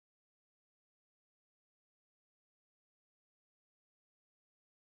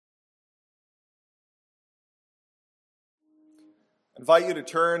invite you to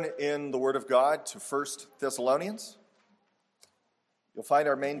turn in the Word of God to 1 Thessalonians. You'll find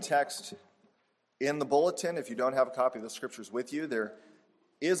our main text in the bulletin. If you don't have a copy of the Scriptures with you, there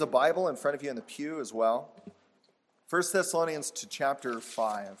is a Bible in front of you in the pew as well. 1 Thessalonians to chapter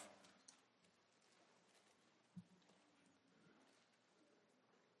 5.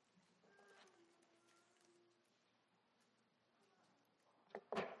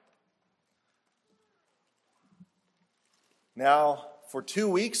 Now, for 2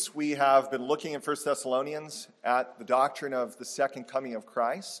 weeks, we have been looking in 1 Thessalonians at the doctrine of the second coming of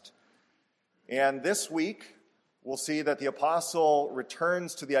Christ. And this week, we'll see that the apostle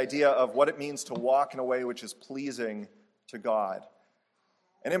returns to the idea of what it means to walk in a way which is pleasing to God.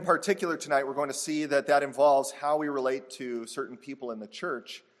 And in particular tonight, we're going to see that that involves how we relate to certain people in the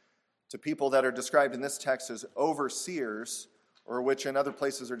church, to people that are described in this text as overseers, or which in other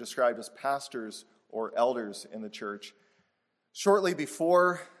places are described as pastors or elders in the church. Shortly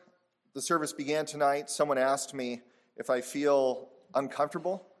before the service began tonight, someone asked me if I feel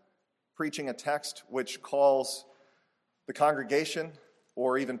uncomfortable preaching a text which calls the congregation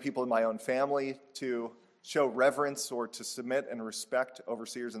or even people in my own family to show reverence or to submit and respect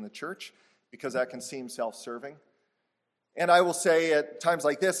overseers in the church, because that can seem self-serving. And I will say at times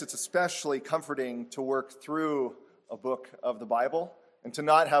like this, it's especially comforting to work through a book of the Bible and to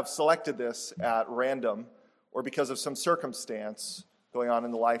not have selected this at random or because of some circumstance going on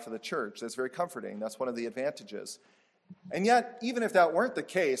in the life of the church. That's very comforting. That's one of the advantages. And yet, even if that weren't the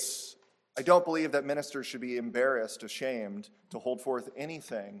case, I don't believe that ministers should be embarrassed, ashamed to hold forth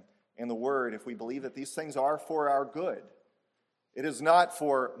anything in the Word if we believe that these things are for our good. It is not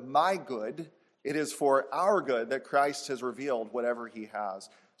for my good. It is for our good that Christ has revealed whatever he has.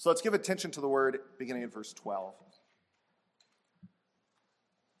 So let's give attention to the Word beginning at verse 12.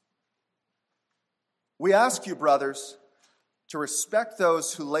 We ask you, brothers, to respect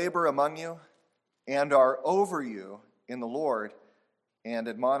those who labor among you and are over you in the Lord and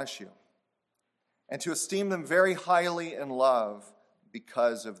admonish you, and to esteem them very highly in love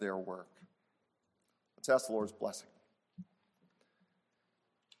because of their work. Let's ask the Lord's blessing.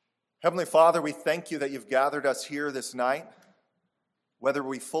 Heavenly Father, we thank you that you've gathered us here this night. Whether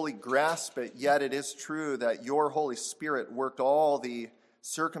we fully grasp it, yet it is true that your Holy Spirit worked all the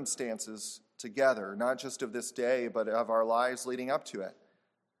circumstances together, not just of this day, but of our lives leading up to it,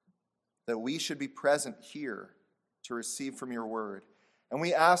 that we should be present here to receive from your word. And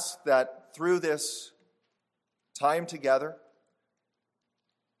we ask that through this time together,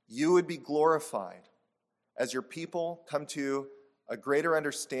 you would be glorified as your people come to a greater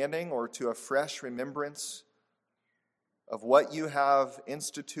understanding or to a fresh remembrance of what you have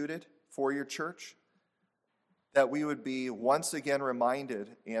instituted for your church, that we would be once again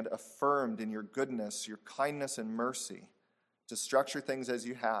reminded and affirmed in your goodness, your kindness and mercy to structure things as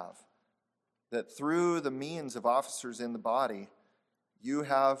you have, that through the means of officers in the body, you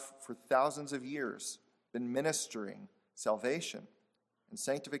have for thousands of years been ministering salvation and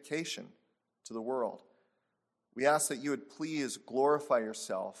sanctification to the world. We ask that you would please glorify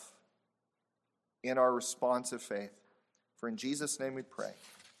yourself in our response of faith. For in Jesus' name we pray.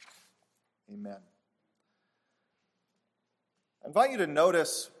 Amen. I invite you to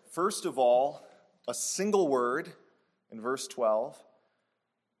notice, first of all, a single word in verse 12,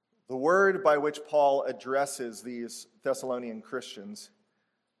 the word by which Paul addresses these Thessalonian Christians.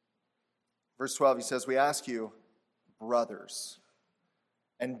 Verse 12, he says, we ask you, brothers.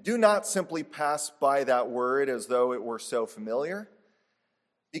 And do not simply pass by that word as though it were so familiar,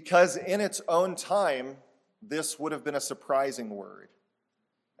 because in its own time, this would have been a surprising word.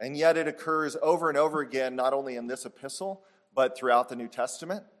 And yet it occurs over and over again, not only in this epistle, but throughout the New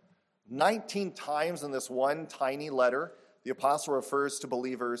Testament. 19 times in this one tiny letter, the apostle refers to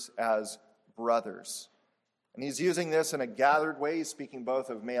believers as brothers. And he's using this in a gathered way. He's speaking both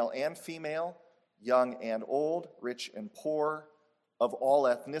of male and female, young and old, rich and poor, of all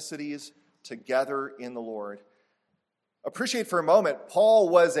ethnicities, together in the Lord. Appreciate for a moment, Paul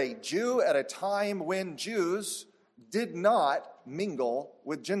was a Jew at a time when Jews did not mingle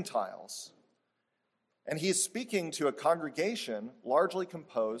with Gentiles. And he's speaking to a congregation largely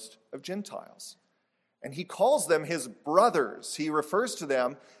composed of Gentiles. And he calls them his brothers. He refers to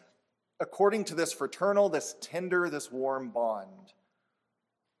them according to this fraternal, this tender, this warm bond.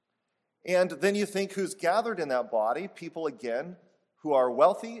 And then you think who's gathered in that body? People, again, who are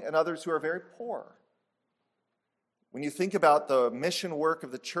wealthy and others who are very poor. When you think about the mission work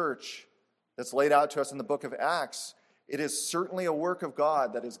of the church that's laid out to us in the book of Acts, it is certainly a work of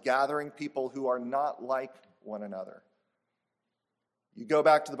God that is gathering people who are not like one another. You go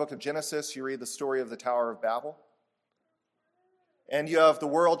back to the book of Genesis, you read the story of the Tower of Babel. And you have the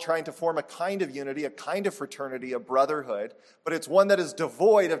world trying to form a kind of unity, a kind of fraternity, a brotherhood, but it's one that is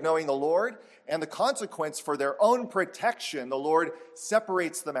devoid of knowing the Lord, and the consequence for their own protection, the Lord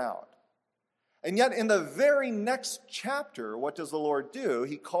separates them out. And yet in the very next chapter, what does the Lord do?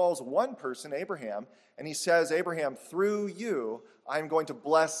 He calls one person, Abraham, and he says, Abraham, through you, I'm going to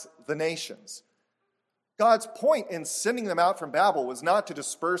bless the nations. God's point in sending them out from Babel was not to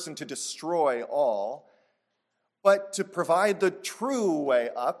disperse and to destroy all, but to provide the true way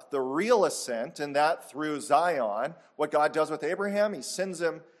up, the real ascent, and that through Zion. What God does with Abraham, he sends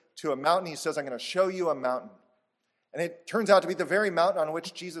him to a mountain. He says, I'm going to show you a mountain. And it turns out to be the very mountain on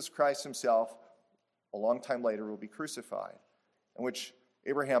which Jesus Christ himself, a long time later, will be crucified, in which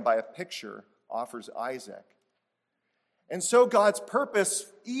Abraham, by a picture, offers Isaac. And so God's purpose,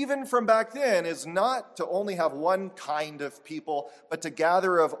 even from back then, is not to only have one kind of people, but to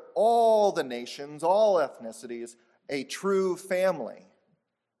gather of all the nations, all ethnicities, a true family.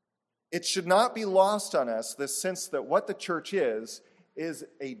 It should not be lost on us this sense that what the church is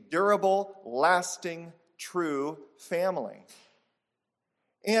a durable, lasting, true family.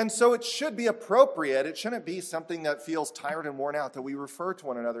 And so it should be appropriate. It shouldn't be something that feels tired and worn out, that we refer to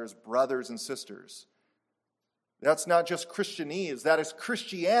one another as brothers and sisters. That's not just Christianese, that is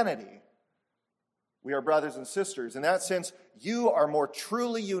Christianity. We are brothers and sisters. In that sense, you are more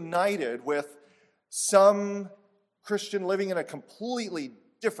truly united with some Christian living in a completely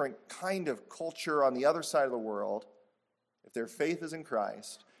different kind of culture on the other side of the world, if their faith is in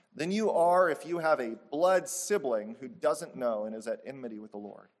Christ, than you are if you have a blood sibling who doesn't know and is at enmity with the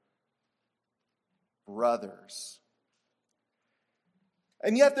Lord. Brothers.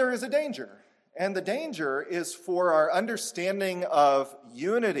 And yet there is a danger. And the danger is for our understanding of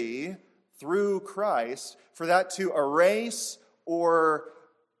unity through Christ, for that to erase or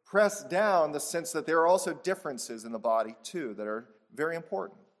press down the sense that there are also differences in the body too that are very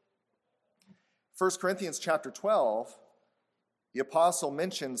important. 1 Corinthians chapter 12, the apostle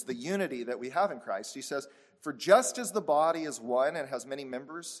mentions the unity that we have in Christ. He says, for just as the body is one and has many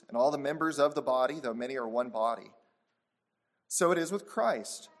members, and all the members of the body, though many are one body, so it is with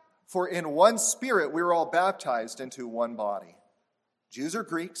Christ. For in one Spirit we were all baptized into one body. Jews or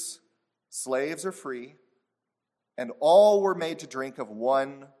Greeks, slaves or free, and all were made to drink of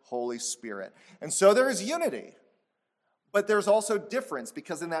one Holy Spirit. And so there is unity. But there's also difference,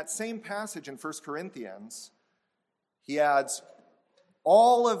 because in that same passage in 1 Corinthians, he adds,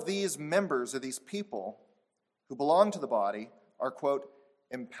 all of these members of these people who belong to the body are, quote,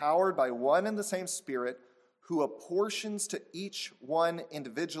 empowered by one and the same Spirit, who apportions to each one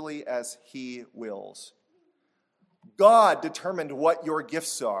individually as he wills. God determined what your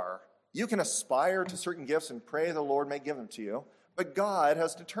gifts are. You can aspire to certain gifts and pray the Lord may give them to you, but God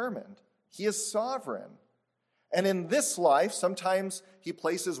has determined. He is sovereign. And in this life, sometimes he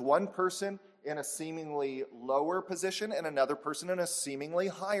places one person in a seemingly lower position and another person in a seemingly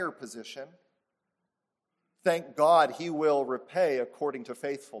higher position. Thank God he will repay according to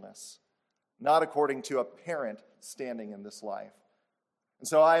faithfulness, not according to apparent standing in this life. And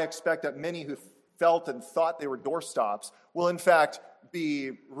so I expect that many who felt and thought they were doorstops will in fact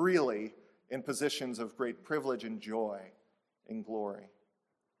be really in positions of great privilege and joy and glory.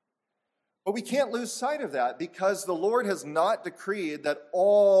 But we can't lose sight of that, because the Lord has not decreed that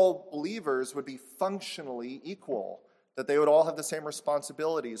all believers would be functionally equal, that they would all have the same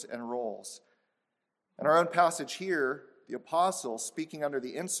responsibilities and roles. In our own passage here, the apostle, speaking under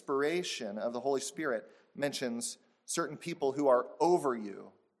the inspiration of the Holy Spirit, mentions certain people who are over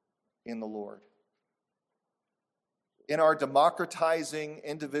you in the Lord. In our democratizing,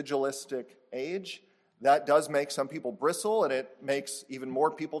 individualistic age, that does make some people bristle, and it makes even more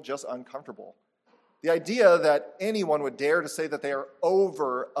people just uncomfortable. The idea that anyone would dare to say that they are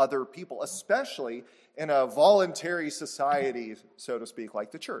over other people, especially in a voluntary society, so to speak,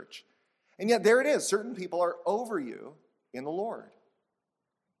 like the church. And yet there it is. Certain people are over you in the Lord.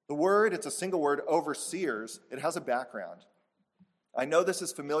 The word, it's a single word, overseers. It has a background. I know this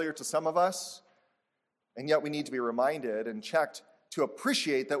is familiar to some of us, and yet we need to be reminded and checked to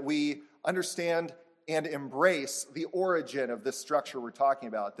appreciate that we understand and embrace the origin of this structure we're talking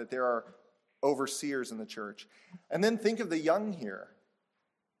about, that there are overseers in the church. And then think of the young here.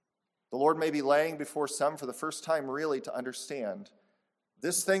 The Lord may be laying before some for the first time really to understand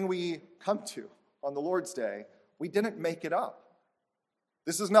this thing we come to on the Lord's Day, we didn't make it up.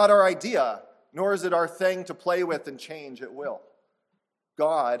 This is not our idea, nor is it our thing to play with and change at will.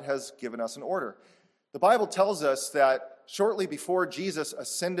 God has given us an order. The Bible tells us that shortly before Jesus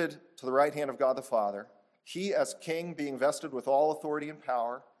ascended to the right hand of God the Father, he, as king, being vested with all authority and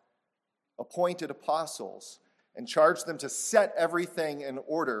power, appointed apostles. and charged them to set everything in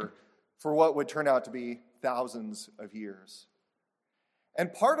order for what would turn out to be thousands of years.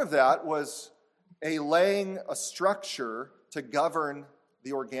 And part of that was laying a structure to govern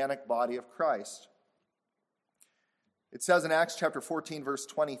the organic body of Christ. It says in Acts chapter 14, verse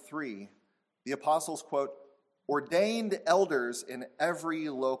 23, the apostles, quote, ordained elders in every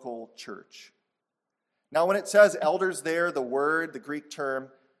local church. Now, when it says elders there, the word, the Greek term,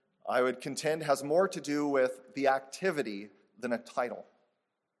 I would contend, has more to do with the activity than a title.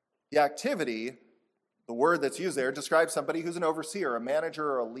 The activity, the word that's used there, describes somebody who's an overseer, a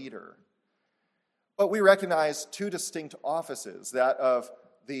manager, or a leader. But we recognize two distinct offices, that of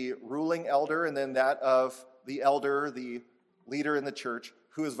the ruling elder and then that of the elder, the leader in the church,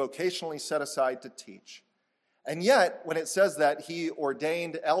 who is vocationally set aside to teach. And yet, when it says that he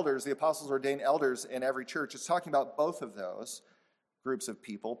ordained elders, the apostles ordained elders in every church, it's talking about both of those groups of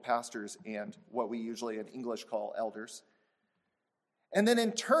people, pastors and what we usually in English call elders. And then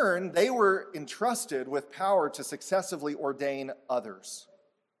in turn, they were entrusted with power to successively ordain others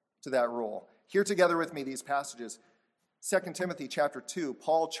to that role. Hear together with me these passages. 2 Timothy chapter 2,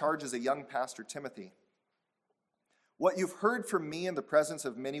 Paul charges a young pastor, Timothy. What you've heard from me in the presence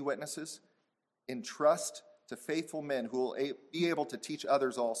of many witnesses, entrust to faithful men who will be able to teach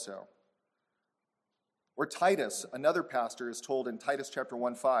others also. Or Titus, another pastor, is told in Titus chapter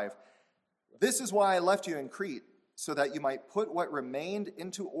 1:5, this is why I left you in Crete, so that you might put what remained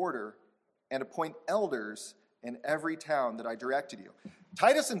into order and appoint elders in every town that I directed you.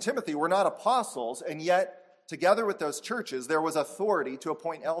 Titus and Timothy were not apostles, and yet, together with those churches, there was authority to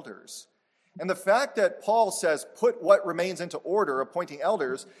appoint elders. And the fact that Paul says, put what remains into order, appointing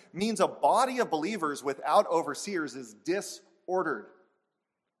elders, means a body of believers without overseers is disordered.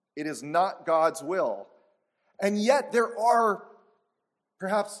 It is not God's will. And yet there are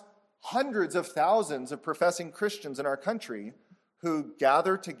perhaps hundreds of thousands of professing Christians in our country who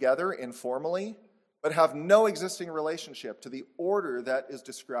gather together informally, but have no existing relationship to the order that is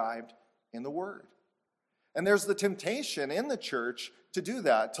described in the Word. And there's the temptation in the church to do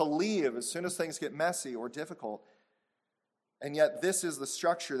that, to leave as soon as things get messy or difficult. And yet this is the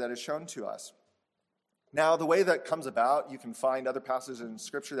structure that is shown to us. Now, the way that comes about, you can find other passages in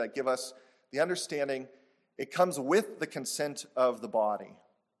Scripture that give us the understanding it comes with the consent of the body.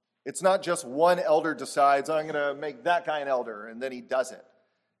 It's not just one elder decides, I'm going to make that guy an elder, and then he does it.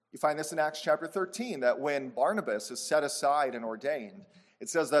 You find this in Acts chapter 13, that when Barnabas is set aside and ordained, it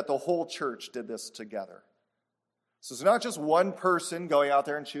says that the whole church did this together. So it's not just one person going out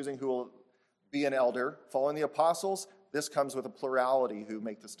there and choosing who will be an elder. Following the apostles, this comes with a plurality who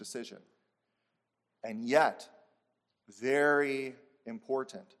make this decision. And yet, very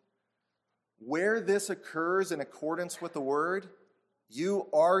important, where this occurs in accordance with the word, you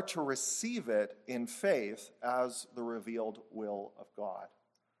are to receive it in faith as the revealed will of God.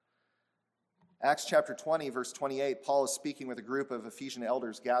 Acts chapter 20, verse 28, Paul is speaking with a group of Ephesian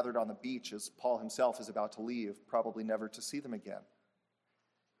elders gathered on the beach as Paul himself is about to leave, probably never to see them again.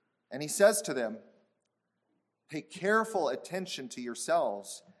 And he says to them, pay careful attention to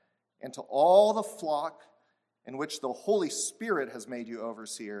yourselves and to all the flock in which the Holy Spirit has made you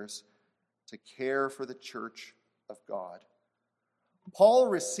overseers to care for the church of God. Paul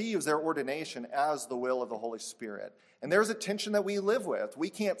receives their ordination as the will of the Holy Spirit. And there's a tension that we live with. We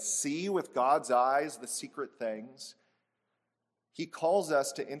can't see with God's eyes the secret things. He calls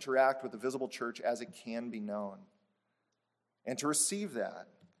us to interact with the visible church as it can be known and to receive that.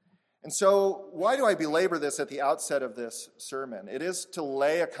 And so why do I belabor this at the outset of this sermon? It is to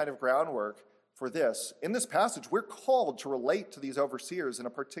lay a kind of groundwork for this. In this passage, we're called to relate to these overseers in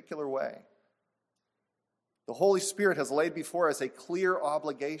a particular way. The Holy Spirit has laid before us a clear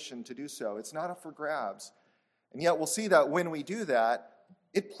obligation to do so. It's not up for grabs. And yet we'll see that when we do that,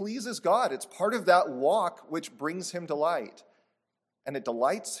 it pleases God. It's part of that walk which brings him delight. And it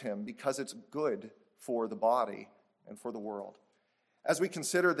delights him because it's good for the body and for the world. As we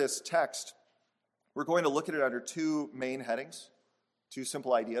consider this text, we're going to look at it under two main headings, two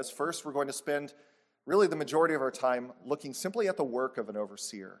simple ideas. First, we're going to spend really the majority of our time looking simply at the work of an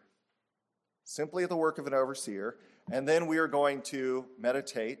overseer. Simply at the work of an overseer. And then we are going to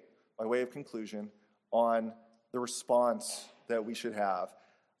meditate, by way of conclusion, on the response that we should have.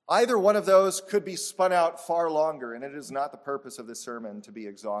 Either one of those could be spun out far longer, and it is not the purpose of this sermon to be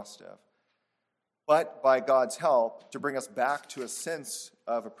exhaustive. But by God's help, to bring us back to a sense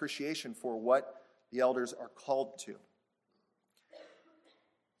of appreciation for what the elders are called to.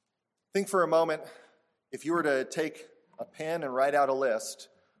 Think for a moment, if you were to take a pen and write out a list,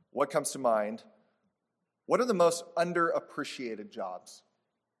 what comes to mind? What are the most underappreciated jobs?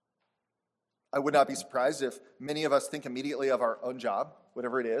 I would not be surprised if many of us think immediately of our own job,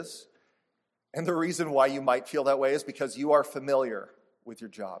 whatever it is. And the reason why you might feel that way is because you are familiar with your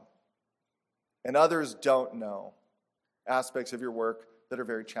job. And others don't know aspects of your work that are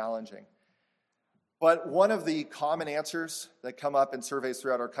very challenging. But one of the common answers that come up in surveys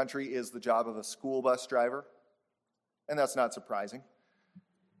throughout our country is the job of a school bus driver. And that's not surprising.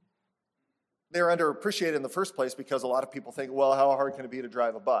 They're underappreciated in the first place because a lot of people think, well, how hard can it be to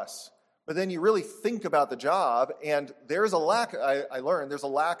drive a bus? But then you really think about the job, and there's a lack, I learned, there's a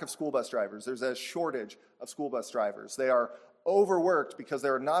lack of school bus drivers. There's a shortage of school bus drivers. They are overworked because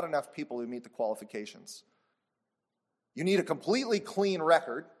there are not enough people who meet the qualifications. You need a completely clean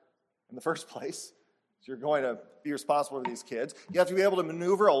record in the first place. So you're going to be responsible for these kids. You have to be able to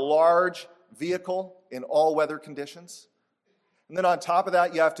maneuver a large vehicle in all weather conditions. And then on top of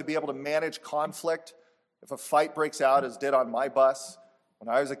that, you have to be able to manage conflict. If a fight breaks out, as did on my bus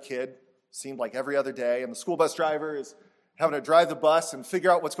when I was a kid, seemed like every other day, and the school bus driver is having to drive the bus and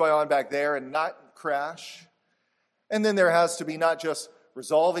figure out what's going on back there and not crash. And then there has to be not just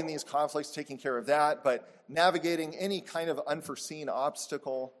resolving these conflicts, taking care of that, but navigating any kind of unforeseen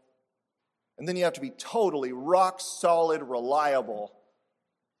obstacle. And then you have to be totally rock solid, reliable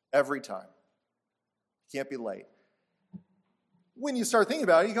every time. You can't be late. When you start thinking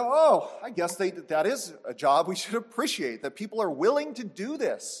about it, you go, oh, I guess that is a job we should appreciate, that people are willing to do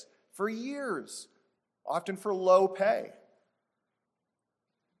this for years, often for low pay.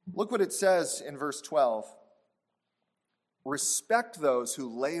 Look what it says in verse 12. Respect those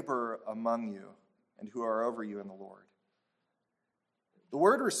who labor among you and who are over you in the Lord. The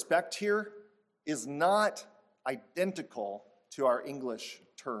word respect here is not identical to our English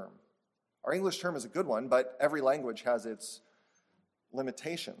term. Our English term is a good one, but every language has its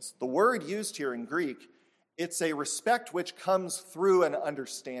limitations. The word used here in Greek, it's a respect which comes through an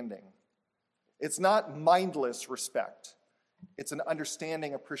understanding. It's not mindless respect. It's an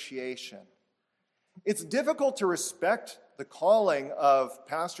understanding appreciation. It's difficult to respect the calling of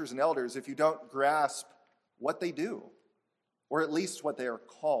pastors and elders if you don't grasp what they do, or at least what they are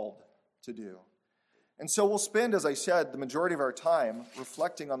called to do. And so we'll spend, as I said, the majority of our time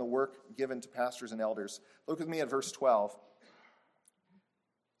reflecting on the work given to pastors and elders. Look with me at verse 12.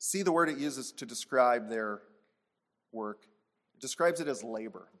 See the word it uses to describe their work. It describes it as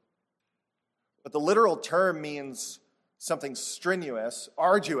labor. But the literal term means something strenuous,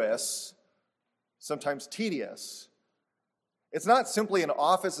 arduous, sometimes tedious. It's not simply an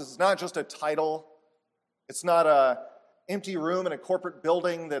office. It's not just a title. It's not an empty room in a corporate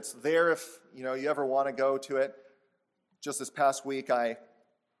building that's there if you ever want to go to it. Just this past week, I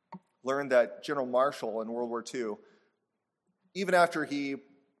learned that General Marshall in World War II,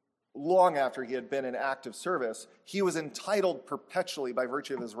 long after he had been in active service, he was entitled perpetually by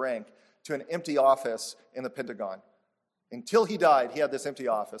virtue of his rank to an empty office in the Pentagon. Until he died, he had this empty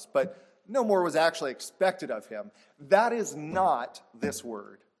office, but no more was actually expected of him. That is not this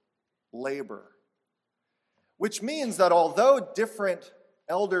word, labor. Which means that although different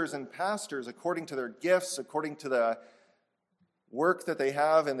elders and pastors, according to their gifts, according to the work that they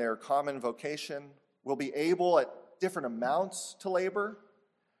have in their common vocation, will be able at different amounts to labor,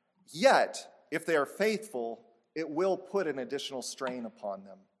 yet, if they are faithful, it will put an additional strain upon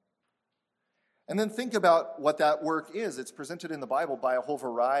them. And then think about what that work is. It's presented in the Bible by a whole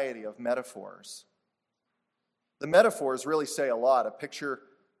variety of metaphors. The metaphors really say a lot. A picture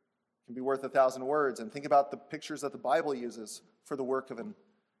can be worth 1,000 words. And think about the pictures that the Bible uses for the work of an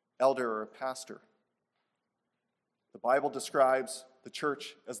elder or a pastor. The Bible describes the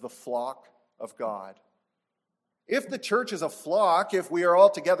church as the flock of God. If the church is a flock, if we are all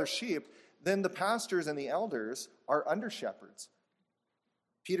together sheep, then the pastors and the elders are under-shepherds.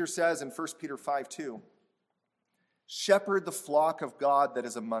 Peter says in 1 Peter 5:2, shepherd the flock of God that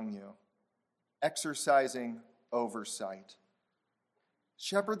is among you, exercising oversight.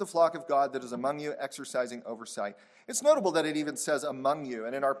 Shepherd the flock of God that is among you, exercising oversight. It's notable that it even says among you,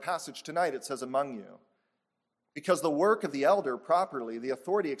 and in our passage tonight it says among you, because the work of the elder properly, the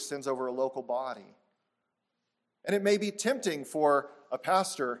authority extends over a local body. And it may be tempting for a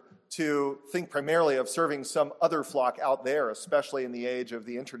pastor to think primarily of serving some other flock out there, especially in the age of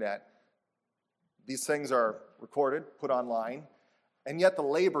the internet. These things are recorded, put online, and yet the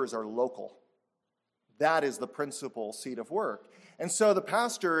labors are local. That is the principal seat of work. And so the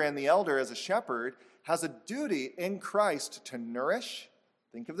pastor and the elder as a shepherd has a duty in Christ to nourish,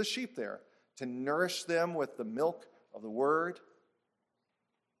 think of the sheep there, to nourish them with the milk of the word,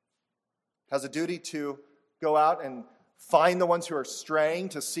 has a duty to go out and find the ones who are straying,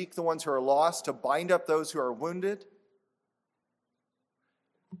 to seek the ones who are lost, to bind up those who are wounded.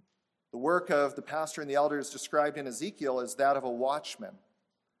 The work of the pastor and the elders described in Ezekiel is that of a watchman,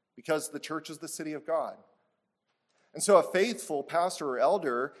 because the church is the city of God. And so a faithful pastor or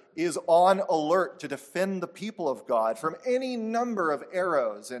elder is on alert to defend the people of God from any number of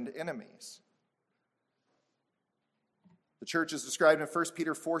arrows and enemies. The church is described in 1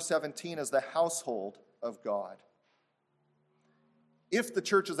 Peter 4:17 as the household of God. If the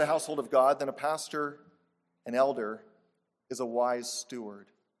church is the household of God, then a pastor, an elder, is a wise steward.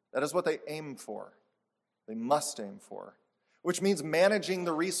 That is what they aim for. They must aim for, which means managing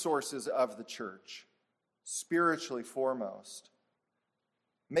the resources of the church, spiritually foremost,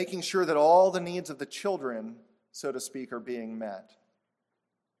 making sure that all the needs of the children, so to speak, are being met.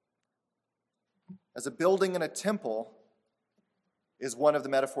 As a building and a temple is one of the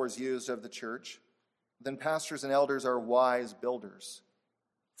metaphors used of the church, then pastors and elders are wise builders.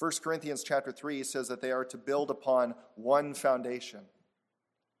 1 Corinthians chapter 3 says that they are to build upon one foundation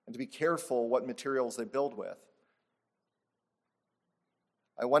and to be careful what materials they build with.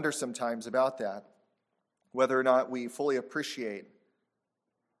 I wonder sometimes about that, whether or not we fully appreciate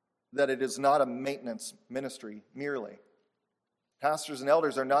that it is not a maintenance ministry merely. Pastors and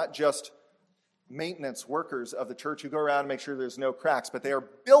elders are not just maintenance workers of the church who go around and make sure there's no cracks, but they are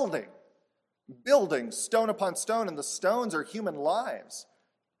building stone upon stone, and the stones are human lives.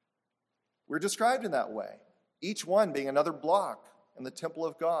 We're described in that way, each one being another block in the temple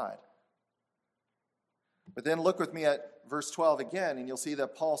of God. But then look with me at verse 12 again, and you'll see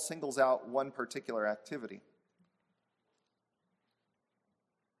that Paul singles out one particular activity.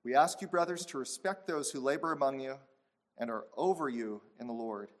 We ask you, brothers, to respect those who labor among you and are over you in the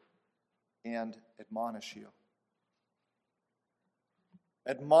Lord and admonish you.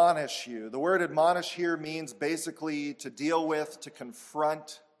 Admonish you. The word admonish here means basically to deal with, to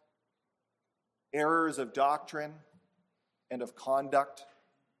confront errors of doctrine and of conduct,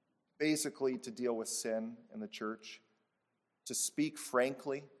 basically to deal with sin in the church, to speak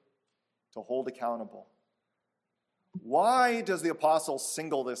frankly, to hold accountable. Why does the apostle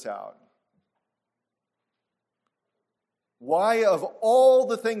single this out? Why, of all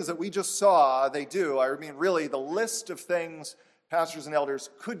the things that we just saw they do, I mean, really, the list of things pastors and elders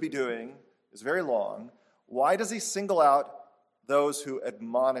could be doing is very long. Why does he single out those who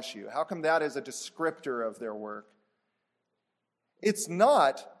admonish you? How come that is a descriptor of their work? It's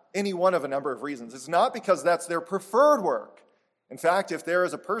not any one of a number of reasons. It's not because that's their preferred work. In fact, if there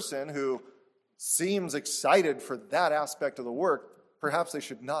is a person who seems excited for that aspect of the work, perhaps they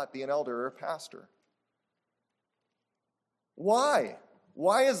should not be an elder or a pastor. Why?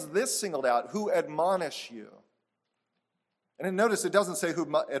 Why is this singled out? Who admonish you? And then notice it doesn't say who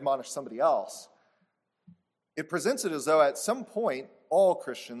admonish somebody else. It presents it as though at some point all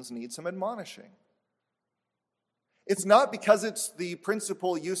Christians need some admonishing. It's not because it's the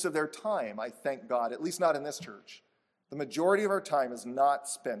principal use of their time, I thank God, at least not in this church. The majority of our time is not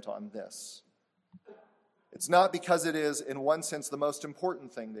spent on this. It's not because it is, in one sense, the most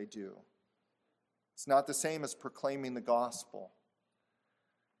important thing they do. It's not the same as proclaiming the gospel.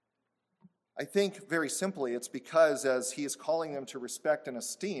 I think, very simply, it's because as he is calling them to respect and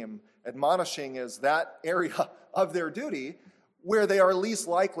esteem, admonishing is that area of their duty where they are least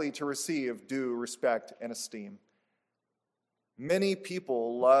likely to receive due respect and esteem. Many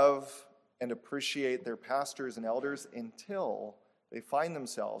people love and appreciate their pastors and elders until they find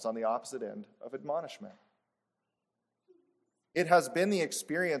themselves on the opposite end of admonishment. It has been the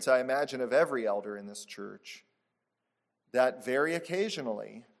experience, I imagine, of every elder in this church that very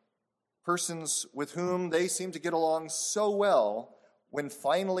occasionally, persons with whom they seem to get along so well, when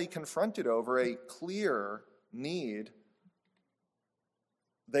finally confronted over a clear need,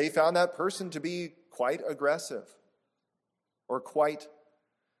 they found that person to be quite aggressive or quite,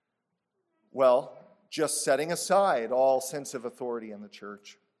 just setting aside all sense of authority in the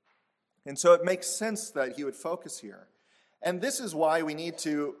church. And so it makes sense that he would focus here. And this is why we need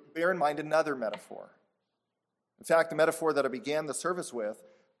to bear in mind another metaphor. In fact, the metaphor that I began the service with,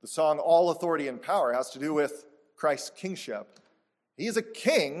 the song All Authority and Power, has to do with Christ's kingship. He is a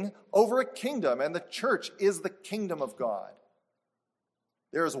king over a kingdom, and the church is the kingdom of God.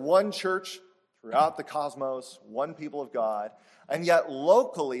 There is one church throughout the cosmos, one people of God, and yet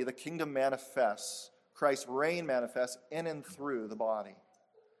locally the kingdom manifests, Christ's reign manifests in and through the body.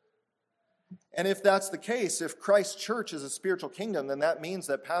 And if that's the case, if Christ's church is a spiritual kingdom, then that means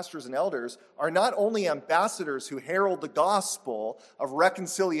that pastors and elders are not only ambassadors who herald the gospel of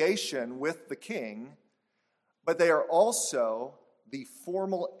reconciliation with the king, but they are also the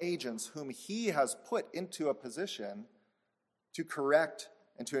formal agents whom he has put into a position to correct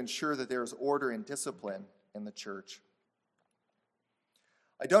and to ensure that there is order and discipline in the church.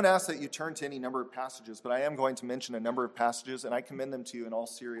 I don't ask that you turn to any number of passages, but I am going to mention a number of passages, and I commend them to you in all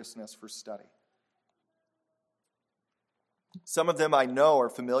seriousness for study. Some of them I know are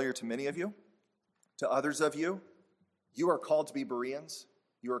familiar to many of you. To others of you, you are called to be Bereans.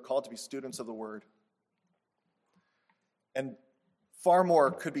 You are called to be students of the Word. And far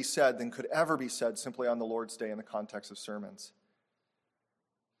more could be said than could ever be said simply on the Lord's Day in the context of sermons.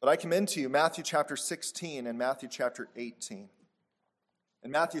 But I commend to you Matthew chapter 16 and Matthew chapter 18. In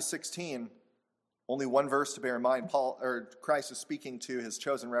Matthew 16, only one verse to bear in mind, Christ is speaking to his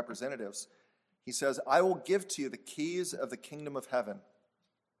chosen representatives. He says, I will give to you the keys of the kingdom of heaven.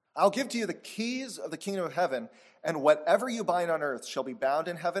 I'll give to you the keys of the kingdom of heaven, and whatever you bind on earth shall be bound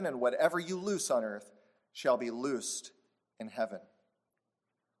in heaven, and whatever you loose on earth shall be loosed in heaven.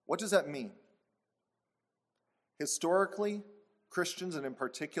 What does that mean? Historically, Christians, and in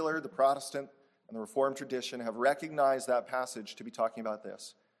particular the Protestant and the Reformed tradition, have recognized that passage to be talking about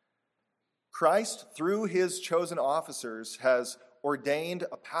this. Christ, through his chosen officers, has ordained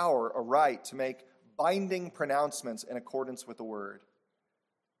a power, a right, to make binding pronouncements in accordance with the Word.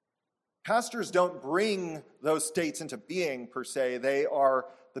 Pastors don't bring those states into being, per se. They are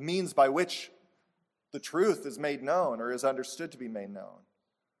the means by which the truth is made known or is understood to be made known.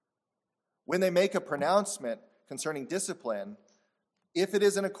 When they make a pronouncement concerning discipline, if it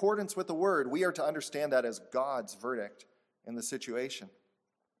is in accordance with the Word, we are to understand that as God's verdict in the situation.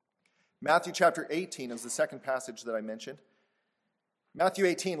 Matthew chapter 18 is the second passage that I mentioned. Matthew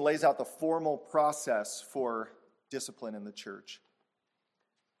 18 lays out the formal process for discipline in the church.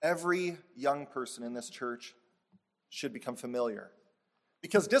 Every young person in this church should become familiar.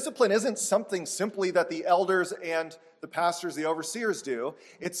 Because discipline isn't something simply that the elders and the pastors, the overseers do.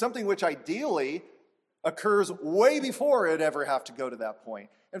 It's something which ideally occurs way before it ever have to go to that point.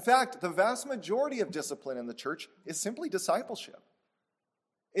 In fact, the vast majority of discipline in the church is simply discipleship.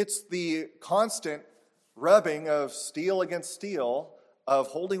 It's the constant rubbing of steel against steel, of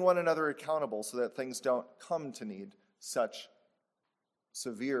holding one another accountable so that things don't come to need such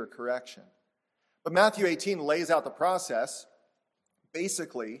severe correction. But Matthew 18 lays out the process,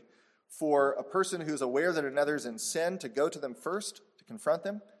 basically, for a person who's aware that another's in sin to go to them first, to confront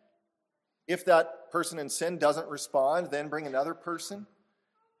them. If that person in sin doesn't respond, then bring another person.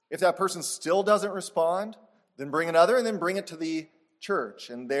 If that person still doesn't respond, then bring another, and then bring it to the church.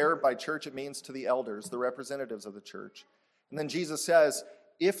 And there, by church, it means to the elders, the representatives of the church. And then Jesus says,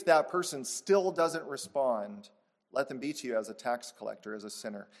 if that person still doesn't respond, let them be to you as a tax collector, as a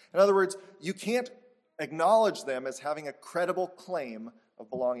sinner. In other words, you can't acknowledge them as having a credible claim of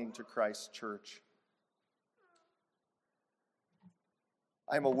belonging to Christ's church.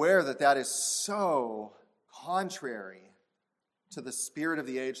 I'm aware that that is so contrary to the spirit of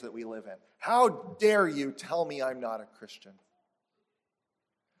the age that we live in. How dare you tell me I'm not a Christian?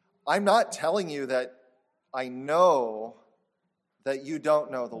 I'm not telling you that I know that you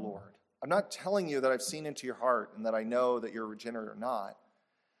don't know the Lord. I'm not telling you that I've seen into your heart and that I know that you're regenerate or not.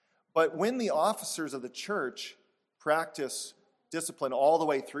 But when the officers of the church practice discipline all the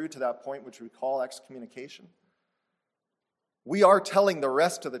way through to that point which we call excommunication, we are telling the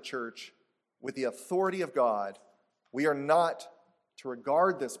rest of the church, with the authority of God, we are not to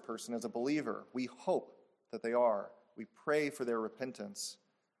regard this person as a believer. We hope that they are. We pray for their repentance.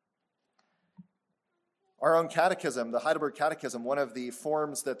 Our own catechism, the Heidelberg Catechism, one of the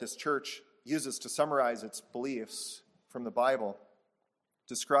forms that this church uses to summarize its beliefs from the Bible,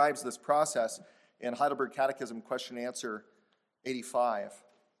 describes this process in Heidelberg Catechism question and answer 85.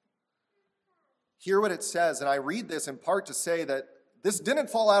 Hear what it says, and I read this in part to say that this didn't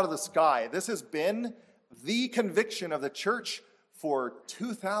fall out of the sky. This has been the conviction of the church for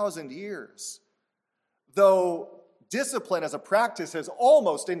 2,000 years. Though discipline as a practice has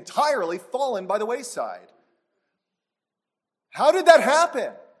almost entirely fallen by the wayside. How did that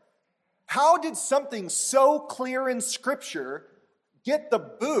happen? How did something so clear in Scripture get the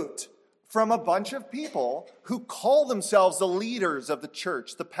boot from a bunch of people who call themselves the leaders of the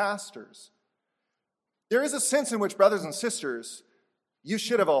church, the pastors? There is a sense in which, brothers and sisters, you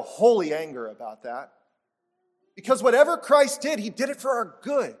should have a holy anger about that. Because whatever Christ did, he did it for our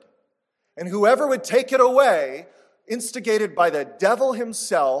good. And whoever would take it away, instigated by the devil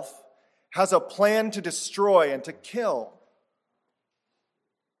himself, has a plan to destroy and to kill.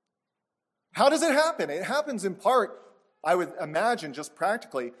 How does it happen? It happens in part, I would imagine, just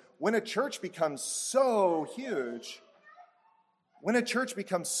practically, when a church becomes so huge. When a church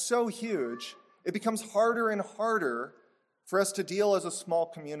becomes so huge, it becomes harder and harder for us to deal as a small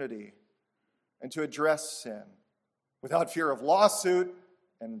community and to address sin without fear of lawsuit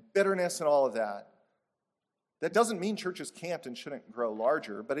and bitterness and all of that. That doesn't mean churches can't and shouldn't grow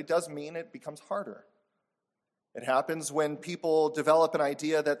larger, but it does mean it becomes harder. It happens when people develop an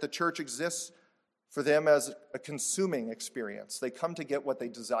idea that the church exists for them as a consuming experience. They come to get what they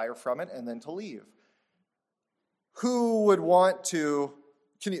desire from it and then to leave. Who would want to,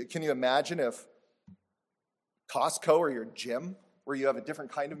 can you imagine if Costco or your gym, where you have a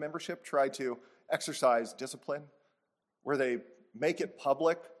different kind of membership, try to exercise discipline, where they make it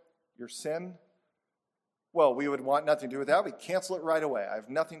public, your sin? Well, we would want nothing to do with that. We'd cancel it right away. I have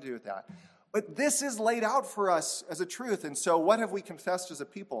nothing to do with that. But this is laid out for us as a truth. And so what have we confessed as a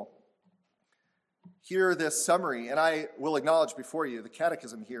people? Hear this summary, and I will acknowledge before you, the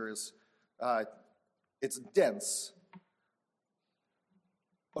catechism here is, it's dense.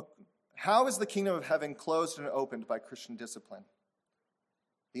 How is the kingdom of heaven closed and opened by Christian discipline?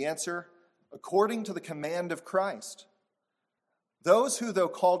 The answer, according to the command of Christ. Those who, though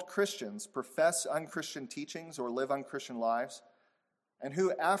called Christians, profess unchristian teachings or live unchristian lives, and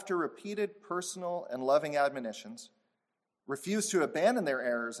who, after repeated personal and loving admonitions, refuse to abandon their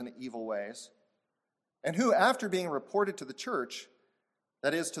errors and evil ways, and who, after being reported to the church,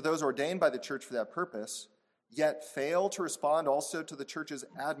 that is, to those ordained by the church for that purpose, yet fail to respond also to the church's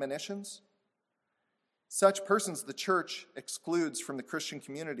admonitions, such persons the church excludes from the Christian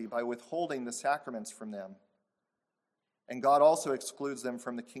community by withholding the sacraments from them, and God also excludes them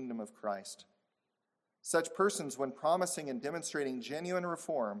from the kingdom of Christ. Such persons, when promising and demonstrating genuine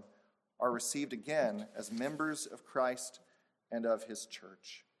reform, are received again as members of Christ and of his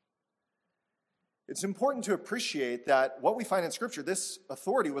church. It's important to appreciate that what we find in Scripture, this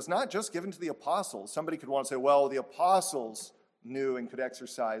authority was not just given to the apostles. Somebody could want to say, well, the apostles knew and could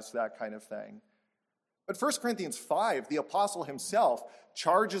exercise that kind of thing. But 1 Corinthians 5, the apostle himself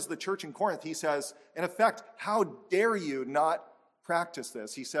charges the church in Corinth. He says, in effect, how dare you not practice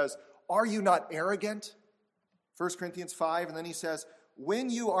this? He says, are you not arrogant? 1 Corinthians 5, and then he says, when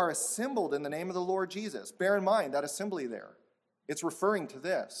you are assembled in the name of the Lord Jesus. Bear in mind that assembly there. It's referring to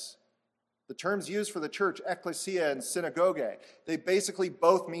this. The terms used for the church, ecclesia and synagogue, they basically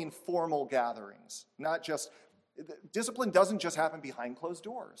both mean formal gatherings. Not just, discipline doesn't just happen behind closed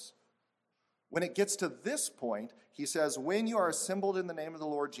doors. When it gets to this point, he says, when you are assembled in the name of the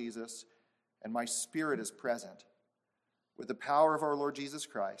Lord Jesus, and my spirit is present, with the power of our Lord Jesus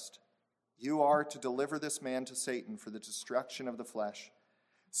Christ, you are to deliver this man to Satan for the destruction of the flesh,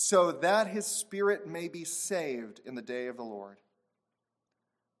 so that his spirit may be saved in the day of the Lord.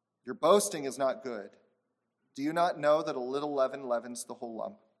 Your boasting is not good. Do you not know that a little leaven leavens the whole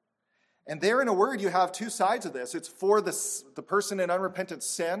lump? And there, in a word, you have two sides of this. It's for the person in unrepentant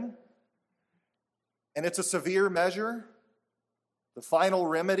sin, and it's a severe measure, the final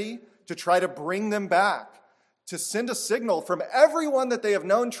remedy, to try to bring them back, to send a signal from everyone that they have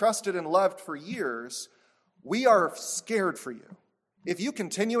known, trusted, and loved for years. We are scared for you. If you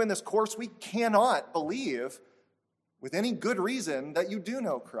continue in this course, we cannot believe with any good reason that you do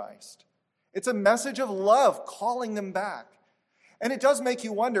know Christ. It's a message of love calling them back. And it does make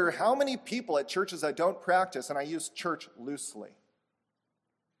you wonder how many people at churches that don't practice, and I use church loosely,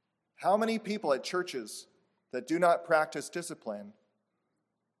 how many people at churches that do not practice discipline,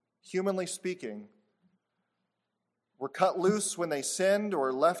 humanly speaking, were cut loose when they sinned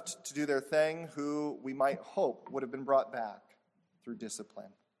or left to do their thing, who we might hope would have been brought back through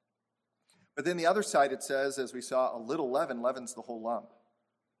discipline. But then the other side, it says, as we saw, a little leaven leavens the whole lump.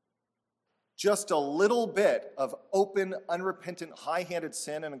 Just a little bit of open, unrepentant, high-handed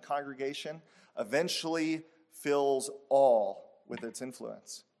sin in a congregation eventually fills all with its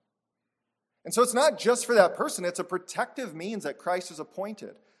influence. And so it's not just for that person, it's a protective means that Christ has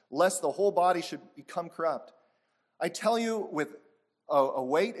appointed, lest the whole body should become corrupt. I tell you with a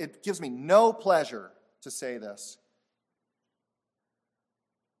weight, it gives me no pleasure to say this.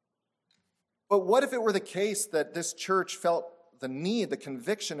 But what if it were the case that this church felt the need, the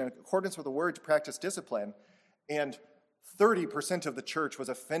conviction in accordance with the word to practice discipline, and 30% of the church was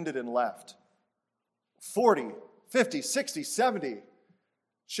offended and left? 40, 50, 60, 70.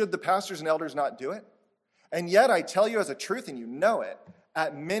 Should the pastors and elders not do it? And yet I tell you as a truth, and you know it,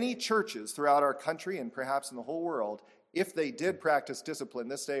 at many churches throughout our country and perhaps in the whole world, if they did practice discipline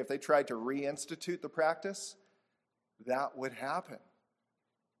this day, if they tried to reinstitute the practice, that would happen.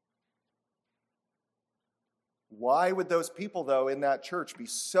 Why would those people, though, in that church be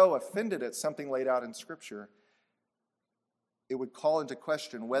so offended at something laid out in Scripture? It would call into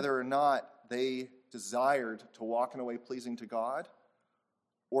question whether or not they desired to walk in a way pleasing to God,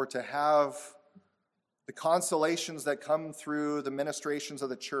 or to have the consolations that come through the ministrations of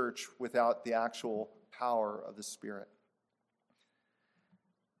the church without the actual power of the Spirit.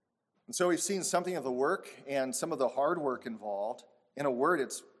 And so we've seen something of the work and some of the hard work involved. In a word,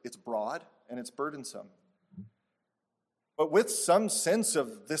 it's broad and it's burdensome. But with some sense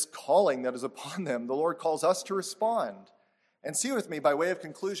of this calling that is upon them, the Lord calls us to respond. And see with me, by way of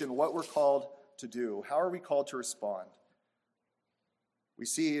conclusion, what we're called to do. How are we called to respond? We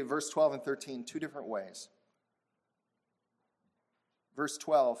see in verse 12 and 13 two different ways. Verse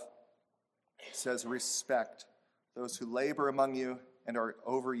 12 says, respect those who labor among you and are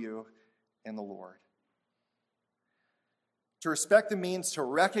over you in the Lord. To respect them means to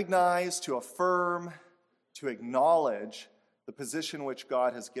recognize, to affirm, to acknowledge the position which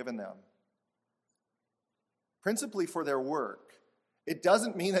God has given them, principally for their work. It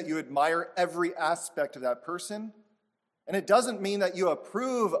doesn't mean that you admire every aspect of that person, and it doesn't mean that you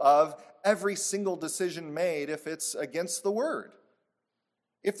approve of every single decision made if it's against the word.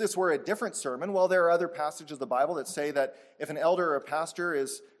 If this were a different sermon, well, there are other passages of the Bible that say that if an elder or a pastor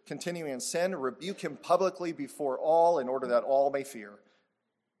is continuing in sin, rebuke him publicly before all in order that all may fear.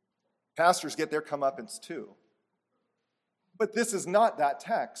 Pastors get their comeuppance too. But this is not that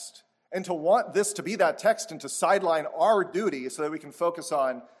text. And to want this to be that text and to sideline our duty so that we can focus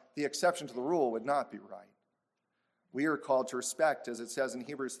on the exception to the rule would not be right. We are called to respect, as it says in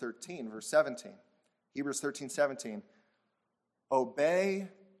Hebrews 13, verse 17. Hebrews 13, 17. Obey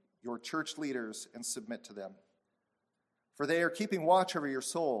your church leaders and submit to them. For they are keeping watch over your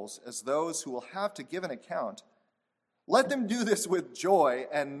souls as those who will have to give an account. Let them do this with joy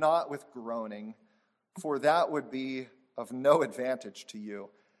and not with groaning, for that would be of no advantage to you.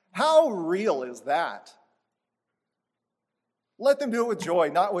 How real is that? Let them do it with joy,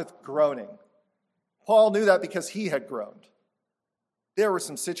 not with groaning. Paul knew that because he had groaned. There were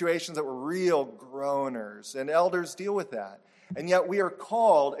some situations that were real groaners, and elders deal with that. And yet we are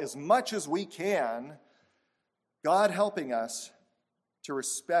called as much as we can, God helping us, to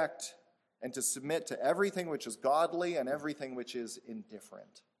respect and to submit to everything which is godly and everything which is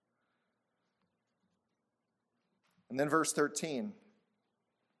indifferent. And then verse 13,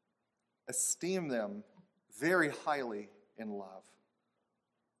 esteem them very highly in love.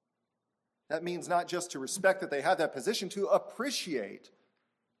 That means not just to respect that they have that position, to appreciate,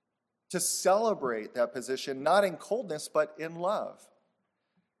 to celebrate that position, not in coldness, but in love.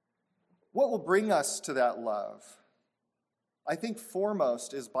 What will bring us to that love? I think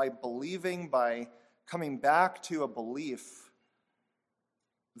foremost is by believing, by coming back to a belief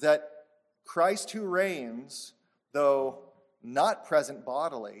that Christ who reigns, though not present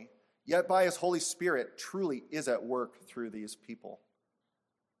bodily, yet by his Holy Spirit truly is at work through these people.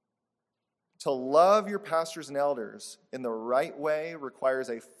 To love your pastors and elders in the right way requires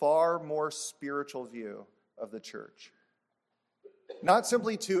a far more spiritual view of the church. Not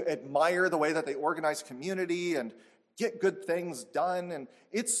simply to admire the way that they organize community and get good things done. And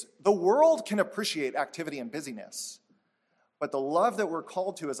the world can appreciate activity and busyness. But the love that we're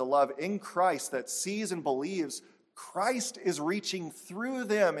called to is a love in Christ that sees and believes Christ is reaching through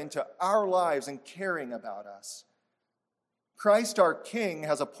them into our lives and caring about us. Christ, our King,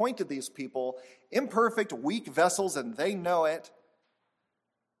 has appointed these people, imperfect, weak vessels, and they know it,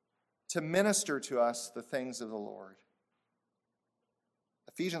 to minister to us the things of the Lord.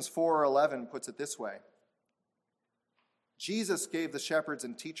 Ephesians 4:11 puts it this way. Jesus gave the shepherds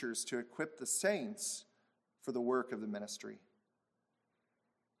and teachers to equip the saints for the work of the ministry,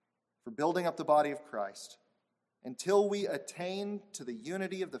 for building up the body of Christ, until we attain to the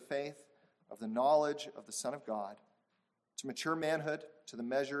unity of the faith, of the knowledge of the Son of God, to mature manhood, to the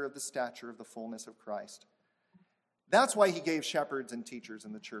measure of the stature of the fullness of Christ. That's why he gave shepherds and teachers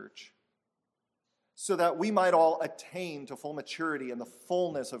in the church, so that we might all attain to full maturity and the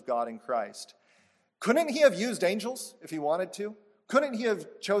fullness of God in Christ. Couldn't he have used angels if he wanted to? Couldn't he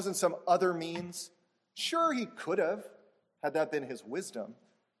have chosen some other means? Sure, he could have, had that been his wisdom.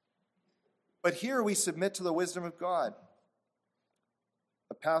 But here we submit to the wisdom of God.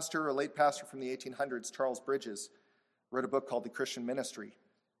 A late pastor from the 1800s, Charles Bridges, wrote a book called The Christian Ministry.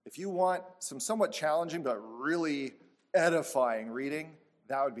 If you want some somewhat challenging but really edifying reading,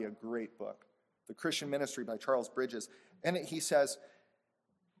 that would be a great book. The Christian Ministry by Charles Bridges. And he says,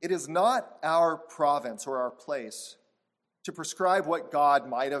 it is not our province or our place to prescribe what God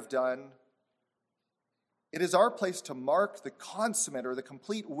might have done. It is our place to mark the consummate or the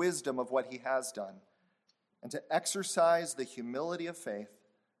complete wisdom of what he has done, and to exercise the humility of faith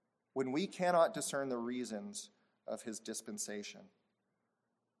when we cannot discern the reasons of his dispensation.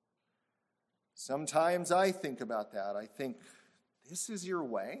 Sometimes I think about that. I think, this is your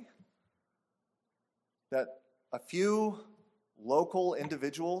way? That a few local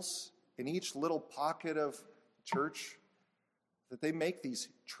individuals in each little pocket of church, that they make these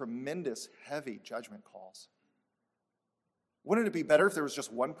tremendous, heavy judgment calls. Wouldn't it be better if there was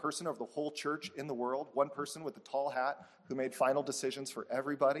just one person of the whole church in the world, one person with a tall hat who made final decisions for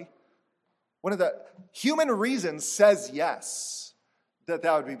everybody? One of the human reason says yes, that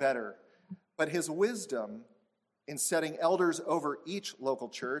would be better. But his wisdom in setting elders over each local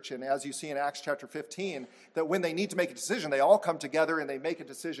church, and as you see in Acts chapter 15, that when they need to make a decision, they all come together and they make a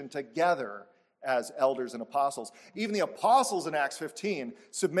decision together as elders and apostles. Even the apostles in Acts 15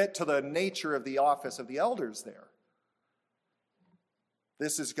 submit to the nature of the office of the elders there.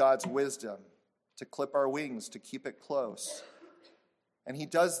 This is God's wisdom, to clip our wings, to keep it close. And he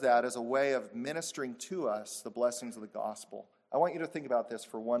does that as a way of ministering to us the blessings of the gospel. I want you to think about this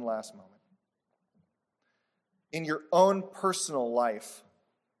for one last moment. In your own personal life,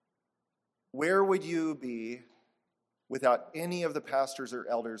 where would you be without any of the pastors or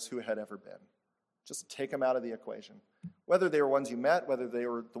elders who had ever been? Just take them out of the equation. Whether they were ones you met, whether they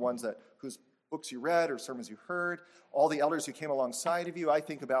were the ones whose books you read or sermons you heard, all the elders who came alongside of you. I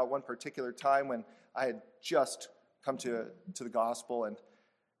think about one particular time when I had just come to the gospel, and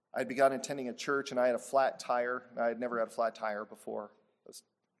I had begun attending a church, and I had a flat tire. I had never had a flat tire before. I was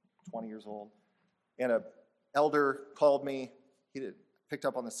 20 years old. And an elder called me. He picked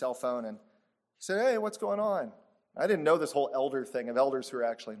up on the cell phone, and he said, "Hey, what's going on?" I didn't know this whole elder thing of elders who are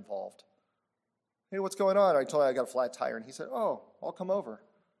actually involved. "Hey, what's going on?" I told him I got a flat tire, and he said, "Oh, I'll come over."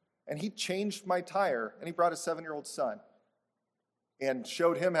 And he changed my tire, and he brought his 7-year-old son and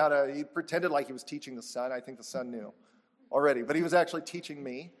showed him he pretended like he was teaching the son. I think the son knew already, but he was actually teaching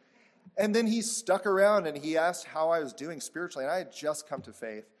me. And then he stuck around, and he asked how I was doing spiritually, and I had just come to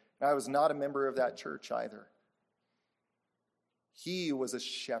faith, and I was not a member of that church either. He was a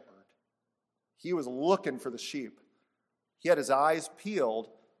shepherd. He was looking for the sheep. He had his eyes peeled.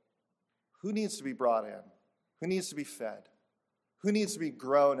 Who needs to be brought in? Who needs to be fed? Who needs to be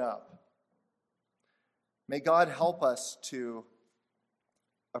grown up? May God help us to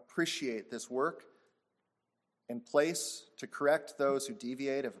appreciate this work and place to correct those who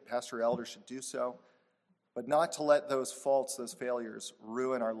deviate if a pastor or elder should do so, but not to let those faults, those failures,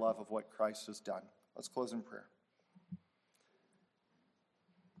 ruin our love of what Christ has done. Let's close in prayer.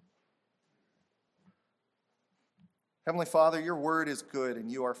 Heavenly Father, your word is good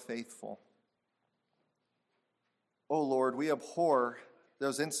and you are faithful. Oh Lord, we abhor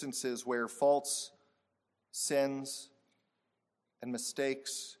those instances where faults, sins, and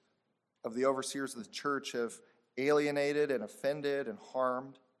mistakes of the overseers of the church have alienated and offended and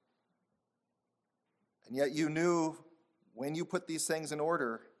harmed. And yet you knew when you put these things in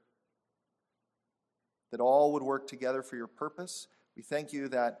order that all would work together for your purpose. We thank you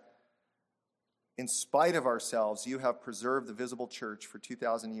that in spite of ourselves, you have preserved the visible church for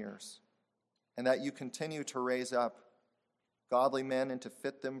 2,000 years, and that you continue to raise up godly men and to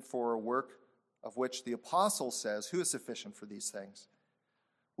fit them for a work of which the apostle says, who is sufficient for these things?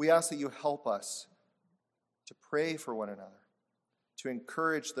 We ask that you help us to pray for one another, to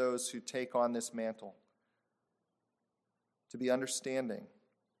encourage those who take on this mantle, to be understanding,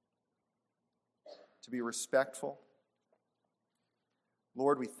 to be respectful.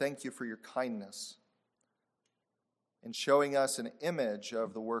 Lord, we thank you for your kindness in showing us an image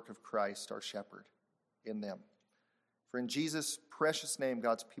of the work of Christ, our shepherd, in them. For in Jesus' precious name,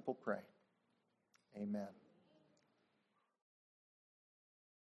 God's people pray. Amen.